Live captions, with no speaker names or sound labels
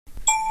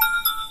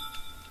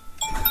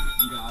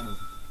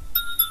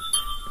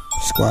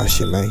Squad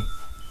shit, man.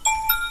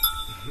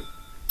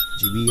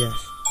 GBS.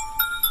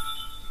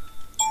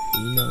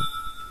 You know.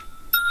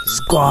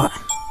 Squad.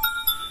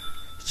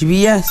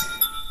 GBS.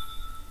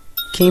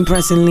 King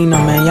Prince and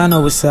Leonard, man. Y'all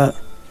know what's up.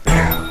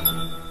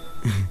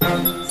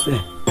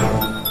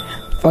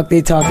 Fuck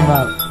they talking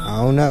about?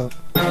 I don't know.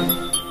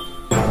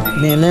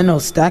 Man, Leno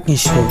stacking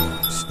shit.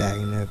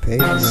 Stacking that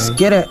paper, man. Let's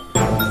get it.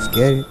 Let's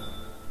get it.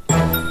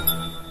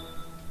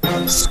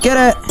 Let's get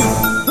it.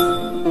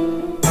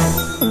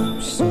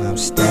 So I'm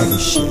stacking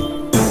shit.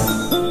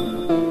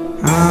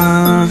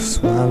 That's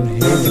why I'm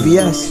here.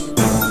 GBS.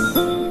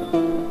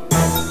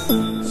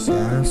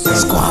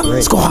 Squad.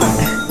 Great. Squad.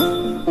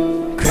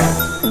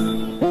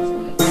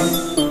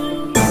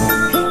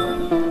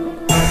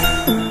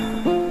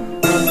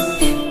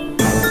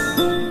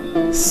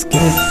 Let's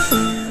get it.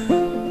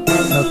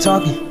 No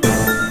talking.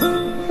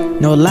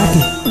 No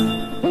lacking.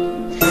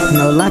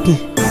 No lacking.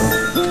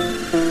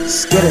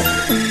 Let's get it.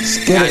 Let's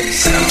get it.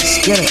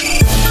 Let's get it.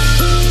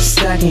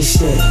 Stacking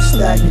shit.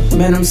 Stacking.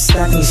 Man, I'm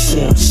stacking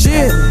shit.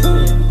 Shit.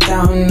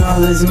 Counting all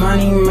this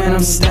money, man,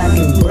 I'm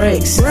stacking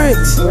bricks.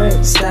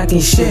 Stacking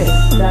shit.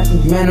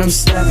 Man, I'm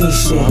stacking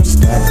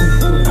shit.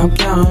 I'm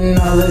counting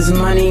all this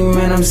money,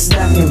 man, I'm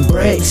stacking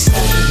bricks.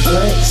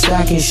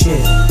 Stacking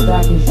shit.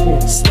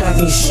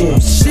 Stacking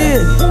shit.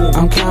 Shit.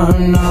 I'm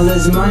counting all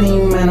this money,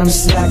 man, I'm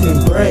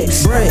stacking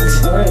bricks.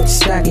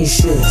 Stacking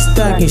shit.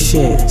 Stacking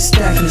shit.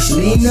 Stacking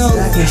shit.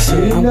 Stacking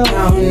shit. I'm counting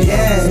all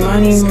this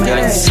money, man,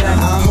 I'm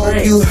stacking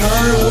bricks. I hope you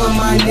heard what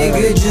my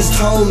nigga just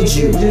told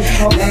you.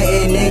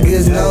 Letting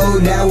niggas know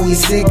that we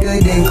sicker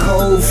than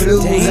cold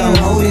flus. I'm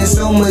holding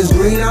so much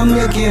green, I'm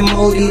looking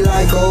moldy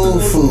like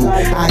old food.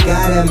 I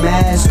got a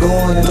mask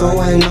on,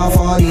 throwing off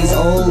all these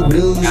old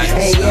blues.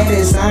 Hey, yeah,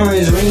 the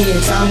sirens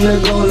ringing, time to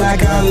go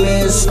like I'm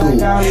in school.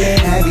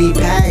 Heavy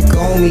pack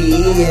on me,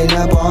 eating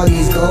up all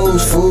these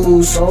ghost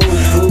foods.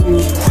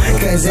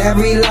 Cause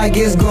every like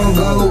is gon'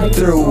 go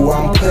through.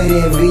 I'm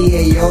putting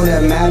VA on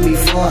the map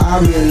before I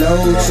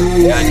reload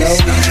too.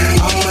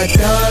 I'm a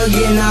thug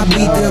and I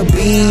beat the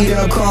beat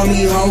up, call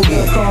me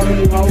Hogan.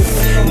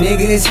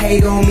 Niggas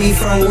hate on me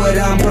from what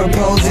I'm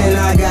proposing.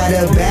 I got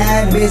a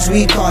bad bitch,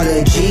 we call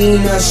her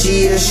Gina,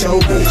 she a show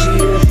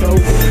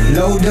bitch.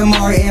 Load the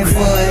Martin for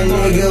a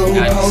nigga who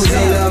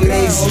posing a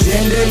mixed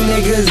gender.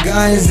 Niggas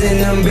guns and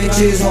them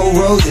bitches hold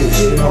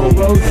roses.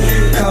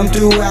 Come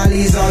through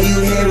alleys, all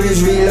you hear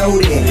is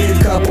reloading.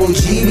 Couple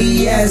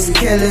GBS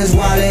killers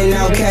wildin'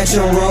 out, catch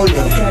 'em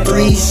rolling.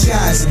 3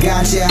 shots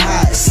got you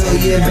hot, so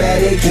you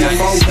better keep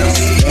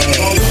focused.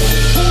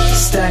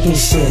 Stacking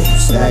shit.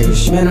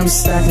 Man, I'm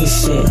stacking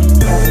shit.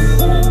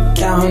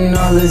 Counting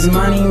all this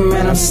money,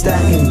 man, I'm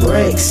stacking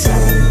bricks.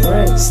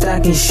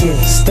 Stacking shit.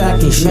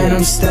 Man,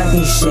 I'm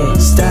stacking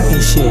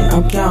shit.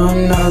 I'm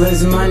counting all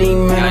this money,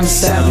 man, I'm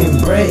stacking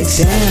bricks.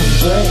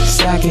 Damn,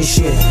 stacking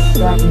shit.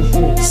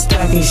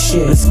 Stacking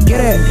shit. Let's get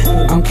it.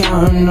 I'm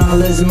counting all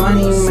this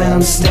money, man,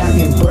 I'm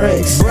stacking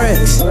bricks.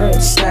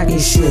 Stacking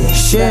shit.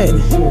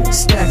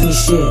 Stacking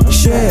shit.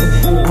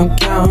 I'm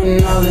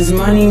counting all this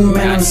money,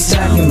 man, I'm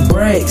stacking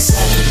bricks.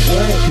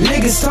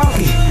 Niggas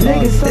talking,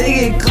 they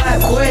get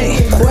clapped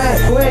quick.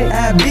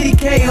 Have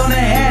BDK on their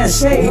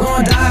ass, you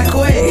gon' die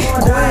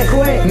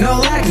quick. No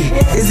lacking,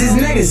 it's these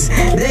niggas,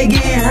 they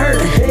getting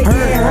hurt.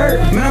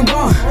 Man, I'm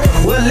going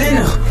with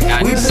Leno,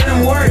 we put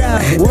them work.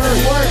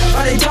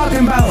 What they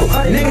talking about?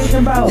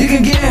 Nigga, you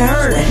can get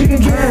hurt.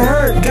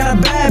 Got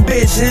a bad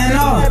bitch and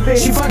all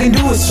she fucking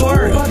do is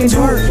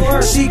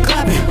twerk. She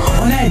clapping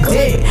on that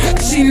dick,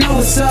 cause she know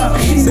what's up.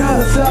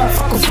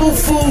 Fuck a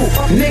fool,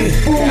 nigga,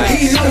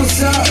 he know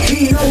what's up.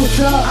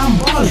 I'm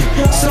ballin'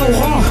 so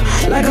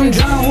hard, like I'm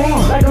John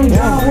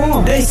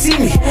Wall. They see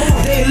me,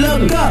 they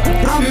look up,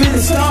 I'm in the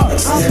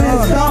stars.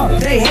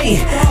 They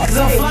hate, cause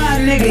I'm fly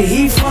nigga,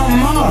 he from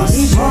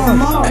Mars.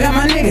 I got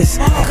my niggas,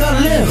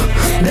 Kik-lil,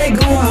 they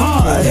going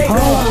hard.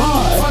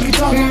 Fuck you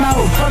talking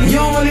about? You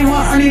don't really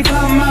want Ernie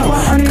come out.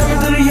 Coming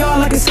through the yard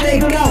like a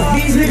stakeout.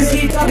 These niggas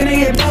keep talking, they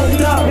get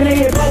poked up.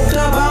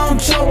 I don't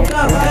choke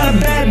up. Got a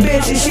bad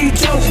bitch and she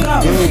choke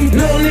up.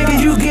 No nigga,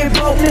 you get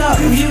poked up.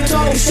 If you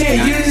talk shit,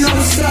 you know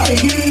what's up.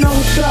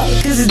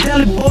 Cause it's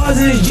deli boys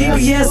and it's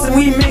GPS and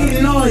we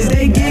making noise.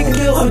 They get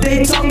killed if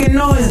they talking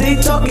noise. They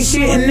talking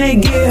shit and they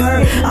get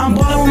hurt. I'm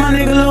ballin' with my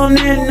nigga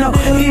Leonard.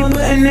 He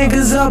putting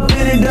niggas up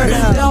in the dirt.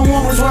 They don't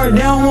want what's work, they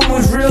don't want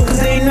what's real, cause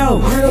they know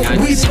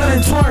we put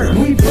in twerk.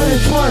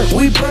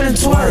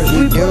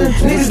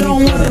 Niggas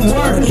don't want the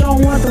work.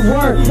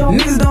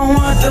 Niggas don't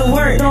want the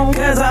work,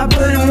 cause I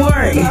put in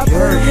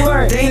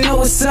work. They know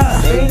what's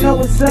up.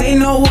 They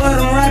know what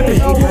I'm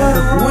rapping.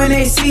 When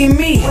they see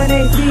me,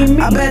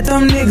 I bet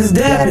them niggas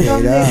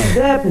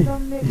dapping.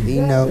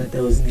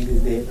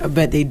 I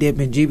bet they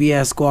dipping.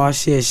 GBS squad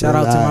shit. Shout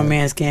out to my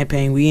man's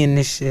campaign. We in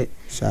this shit.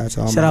 Shout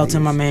out to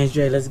my man's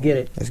Dre. Let's get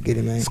it.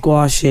 Man.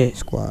 Squad shit.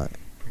 Squad.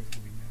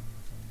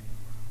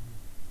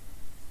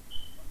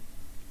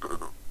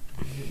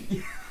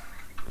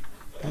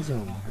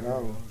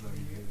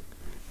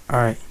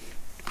 Alright.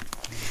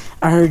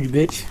 I heard you,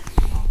 bitch.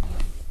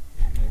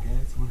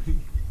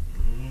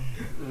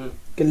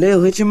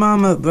 Kik-lil, hit your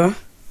mom up, bro.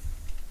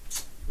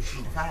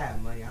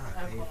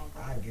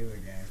 here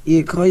with that.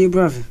 Yeah, call your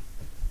brother.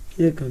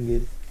 Yeah, come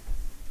get it.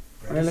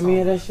 Alright, let me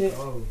hear that shit.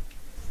 Oh,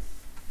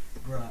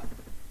 bro.